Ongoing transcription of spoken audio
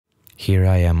Here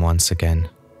I am once again,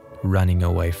 running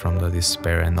away from the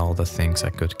despair and all the things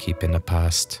I could keep in the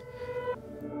past.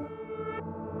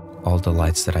 All the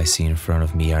lights that I see in front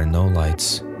of me are no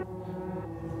lights.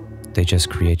 They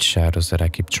just create shadows that I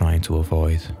keep trying to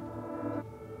avoid.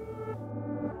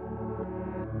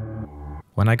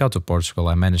 When I got to Portugal,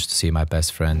 I managed to see my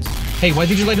best friend. Hey, why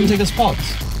did you let him take the spot?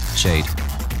 Jade,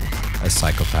 a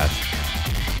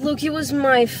psychopath. Look, it was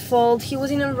my fault. He was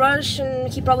in a rush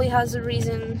and he probably has a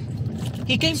reason.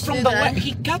 He came from the left.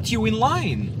 He cut you in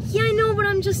line. Yeah, I know, but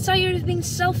I'm just tired of being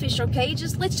selfish, okay?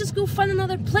 Let's just go find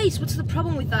another place. What's the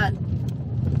problem with that?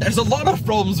 There's a lot of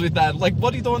problems with that. Like,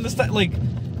 what you don't understand? Like,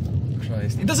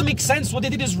 Christ. It doesn't make sense. What they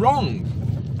did is wrong.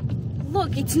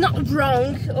 Look, it's not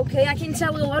wrong, okay? I can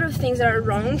tell you a lot of things that are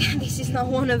wrong. This is not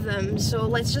one of them. So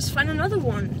let's just find another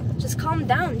one. Just calm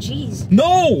down, jeez.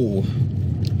 No!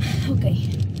 Okay.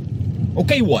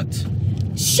 Okay, what?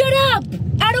 Shut up!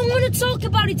 I don't want to talk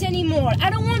about it anymore. I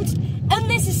don't want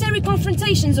unnecessary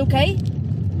confrontations, okay?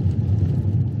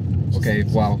 Okay,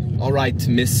 wow. Alright,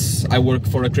 miss. I work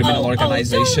for a criminal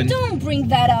organization. Don't bring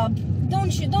that up.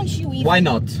 Don't you even. Why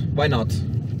not? Why not?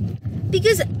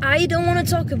 Because I don't want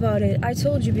to talk about it. I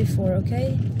told you before,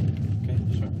 okay? Okay,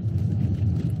 sure.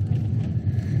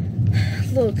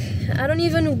 Look, I don't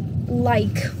even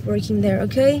like working there,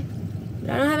 okay?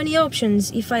 I don't have any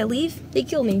options. If I leave, they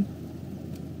kill me.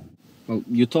 Well,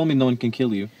 you told me no one can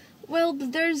kill you. Well,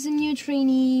 but there's a new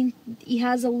trainee. He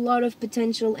has a lot of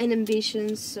potential and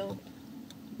ambitions, so...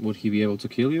 Would he be able to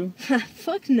kill you?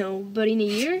 Fuck no, but in a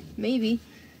year, maybe.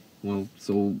 Well,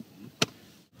 so...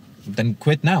 Then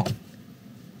quit now.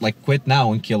 Like, quit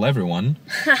now and kill everyone.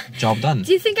 Job done.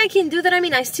 Do you think I can do that? I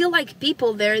mean, I still like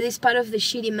people there, despite of the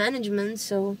shitty management,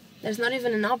 so... There's not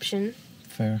even an option.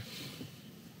 Fair.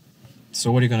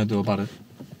 So what are you gonna do about it?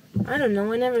 I don't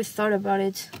know, I never thought about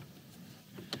it.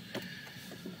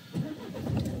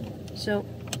 So...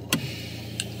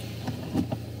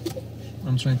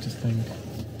 I'm trying to think.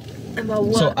 About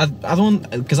what? So I don't,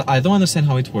 because I don't understand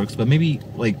how it works, but maybe,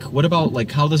 like, what about,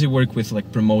 like, how does it work with,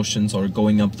 like, promotions or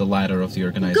going up the ladder of the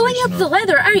organization? Going up the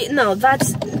ladder? No,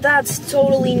 that's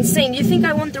totally insane. You think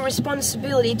I want the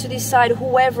responsibility to decide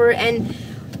whoever and...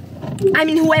 I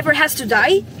mean, whoever has to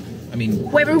die? I mean...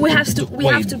 Whoever we have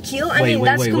to kill? I mean,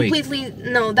 that's completely... Wait.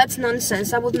 No, that's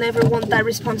nonsense. I would never want that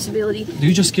responsibility. Do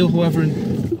you just kill whoever,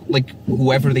 like,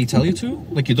 whoever they tell you to?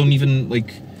 Like, you don't even,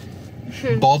 like...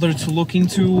 bother to look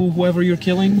into whoever you're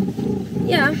killing?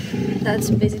 Yeah, that's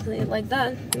basically like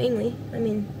that, mainly. I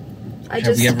mean,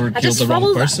 Have you ever killed the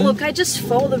wrong person? Look, I just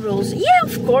follow the rules. Yeah,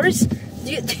 of course.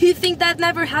 Do you think that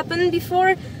never happened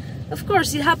before? Of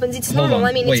course it happens, it's normal.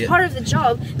 I mean, it's part of the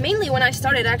job. Mainly when I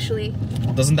started, actually.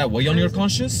 Doesn't that weigh on your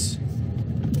conscience?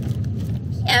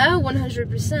 Yeah,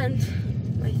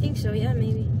 100%. I think so, yeah,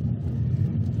 maybe.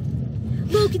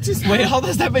 Look, it just Wait, how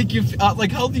does that make you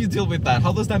like, how do you deal with that?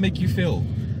 How does that make you feel?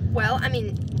 Well, I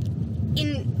mean,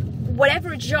 in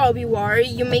whatever job you are,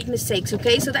 you make mistakes,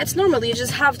 okay? So that's normal. You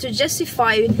just have to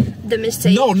justify the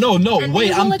mistake. No,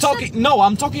 wait,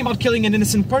 I'm talking about killing an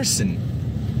innocent person.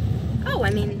 Oh,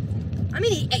 I mean,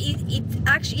 it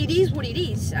actually, it is what it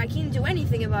is. I can't do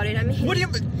anything about it. I mean, what do you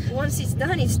once it's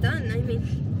done, it's done. I mean,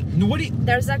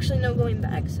 there's actually no going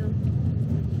back, so...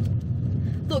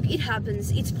 Look, it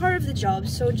happens. It's part of the job,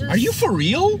 so just... Are you for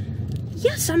real?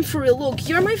 Yes, I'm for real. Look,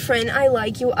 you're my friend. I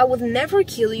like you. I would never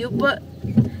kill you, but...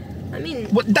 I mean...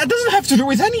 What? That doesn't have to do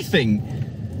with anything.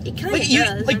 It kind of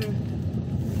does. Like,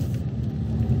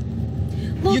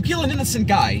 look, you kill an innocent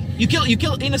guy. You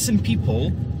kill innocent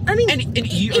people. I mean, and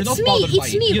you're not bothered by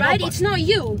it. It's me, right? It's not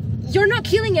you. You're not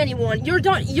killing anyone. You're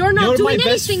not doing my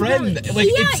best anything friend. wrong. Like,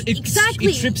 yeah, exactly.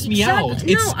 It trips me out.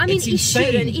 No, I mean, it's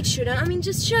insane. It shouldn't. I mean,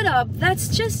 just shut up. That's...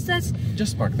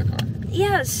 Just park the car.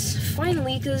 Yes,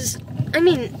 finally, because... I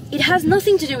mean, it has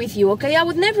nothing to do with you, okay? I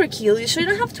would never kill you, so you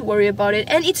don't have to worry about it.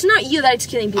 And it's not you that's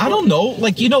killing people. I don't know.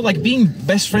 Like, you know, like, being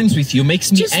best friends with you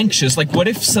makes me anxious. Like, what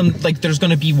if there's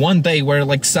gonna be one day where,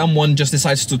 like, someone just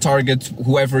decides to target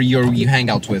whoever you hang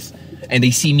out with, and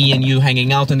they see me and you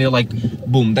hanging out, and they're like,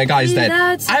 boom, that guy's dead.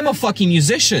 I'm a fucking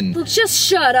musician. Look, just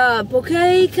shut up,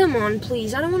 okay? Come on,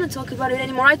 please. I don't want to talk about it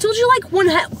anymore. I told you, like,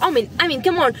 I mean,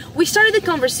 come on. We started the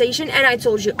conversation, and I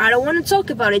told you I don't want to talk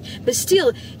about it. But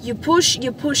still, you push,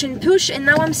 and push, and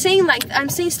now I'm saying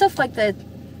stuff like that.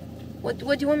 What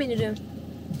do you want me to do?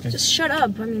 Okay. Just shut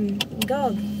up. I mean,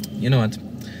 God. You know what?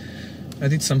 I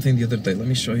did something the other day. Let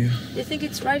me show you. Do you think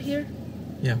it's right here?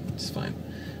 Yeah, it's fine.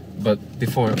 But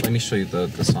before, let me show you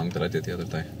the song that I did the other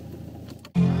day.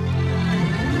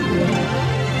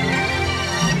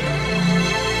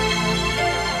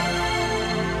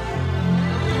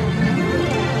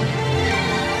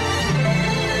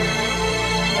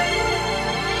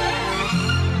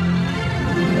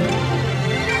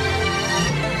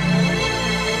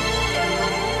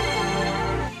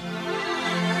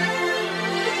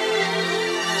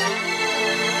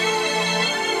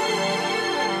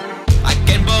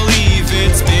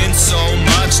 so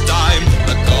much time.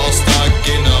 A call stuck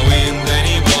in the wind, then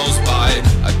he blows by.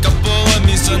 A couple of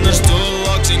misunderstood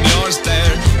looks in your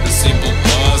stare. The simple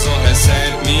puzzle has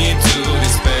sent me to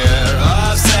despair.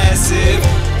 Obsessive,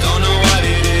 don't know what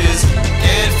it is,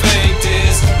 can't fake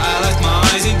this. I left my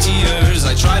eyes in tears,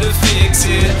 I try to fix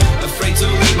it, afraid to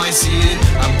leave my seat.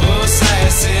 I'm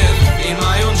possessive in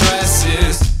my own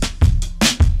dresses.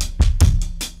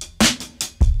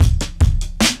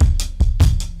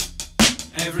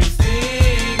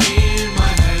 Everything in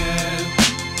my head,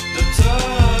 the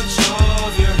touch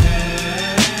of your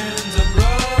hand,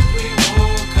 abruptly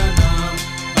woken up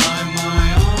by my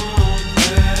own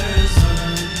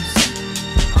presence.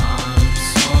 I'm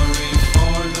sorry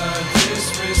for the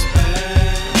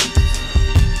disrespect,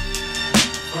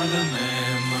 for the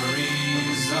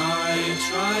memories I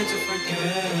try to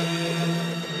forget.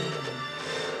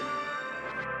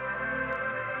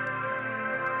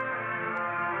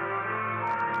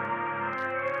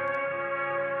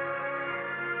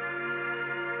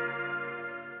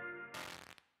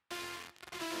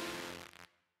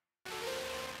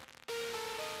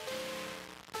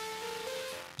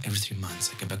 Every 3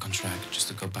 months I get back on track just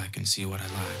to go back and see what I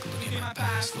like. Looking at my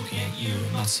past, looking at you,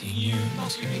 not seeing you,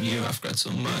 not hearing you. I've cried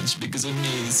so much because of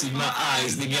me. See my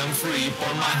eyes, thinking I'm free.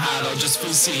 Pour my heart out, just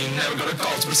feel seen. Never got a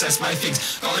call to process my things.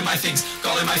 Calling my things,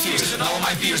 calling my fears, and all of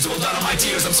my fears. Roll down on my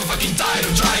tears. I'm so fucking tired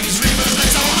of drying these rivers.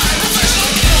 Next time